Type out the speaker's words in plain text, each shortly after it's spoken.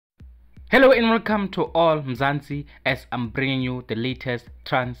Hello and welcome to all Mzansi, as I'm bringing you the latest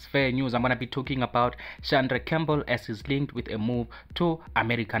transfer news. I'm going to be talking about Shandre Campbell as he's linked with a move to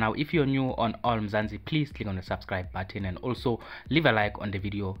America. Now, if you're new on All Mzansi, please click on the subscribe button and also leave a like on the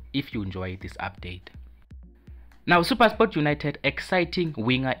video if you enjoy this update. Now, Supersport United Exciting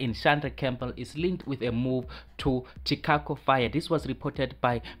winger in Shandre Campbell is linked with a move to Chicago Fire. This was reported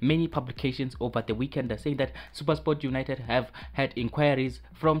by many publications over the weekend, saying that Supersport United have had inquiries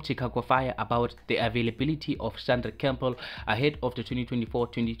from Chicago Fire about the availability of Shandre Campbell ahead of the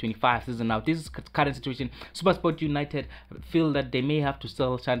 2024-2025 season. Now, this is current situation. Supersport United feel that they may have to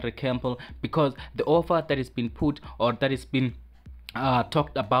sell Shandre Campbell because the offer that has been put, or that has been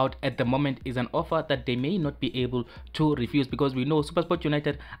talked about at the moment, is an offer that they may not be able to refuse, because we know Supersport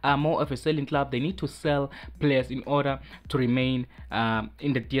United are more of a selling club. They need to sell players in order to remain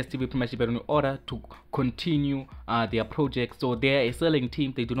in the DStv Premiership, in order to continue their project. So they're a selling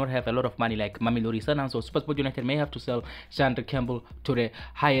team. They do not have a lot of money like Mamelodi Sundowns. So Supersport United may have to sell Shandre Campbell to the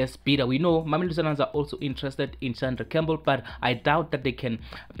highest bidder. We know Mamelodi Sundowns are also interested in Shandre Campbell, but I doubt that they can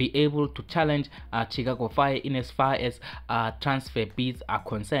be able to challenge Chicago Fire in as far as transfer bids are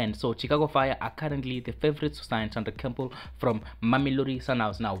concerned. So Chicago Fire are currently the favorites to sign Shandre Campbell from Mamelodi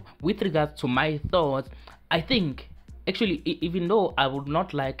Sundowns. Now, with regards to my thoughts, I think actually, even though I would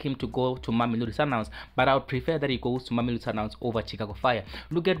not like him to go to Mamelodi Sundowns, but I would prefer that he goes to Mamelodi Sundowns over Chicago Fire.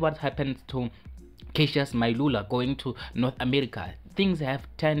 Look at what happened to Kaizer Mailula going to North America. Things have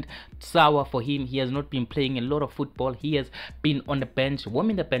turned sour for him. He has not been playing a lot of football. He has been on the bench,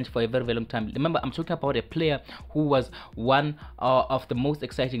 warming the bench for a very, very long time. Remember, I'm talking about a player who was one of the most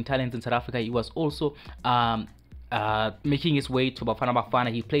exciting talents in South Africa. He was also making his way to Bafana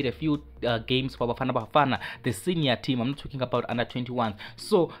Bafana. He played a few games for Bafana Bafana, the senior team. I'm not talking about under 21.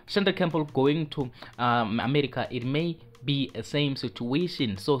 So Shandre Campbell going to America, it may be a same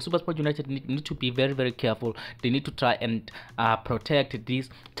situation. So Supersport United need to be very, very careful. They need to try and protect this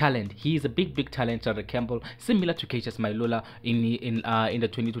talent. He is a big talent, Shandre Campbell, similar to Kaizer Mailula in the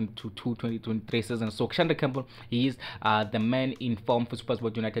 2022-2023 season. So Shandre Campbell, he is the man in form for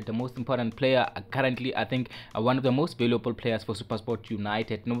Supersport United, the most important player currently. I think one of the most valuable players for Supersport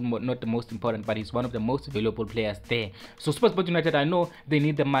United. Not the most important, but he's one of the most valuable players there. So Supersport United, I know they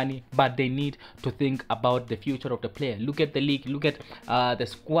need the money, but they need to think about the future of the player. Look at the league, look at the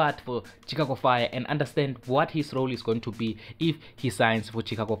squad for Chicago Fire, and understand what his role is going to be if he signs for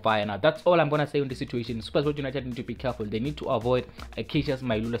Chicago Fire. Now, that's all I'm going to say on this situation. Supersport United need to be careful. They need to avoid a Kaizer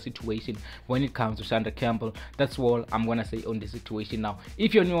Mailula situation when it comes to Shandre Campbell. That's all I'm going to say on this situation. Now,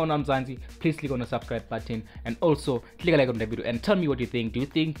 if you're new on Mzansi, please click on the subscribe button and also click a like on the video and tell me what you think. Do you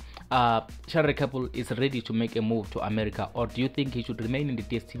think Shandre Campbell is ready to make a move to America, or do you think he should remain in the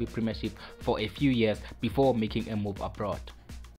DStv Premiership for a few years before making a move abroad?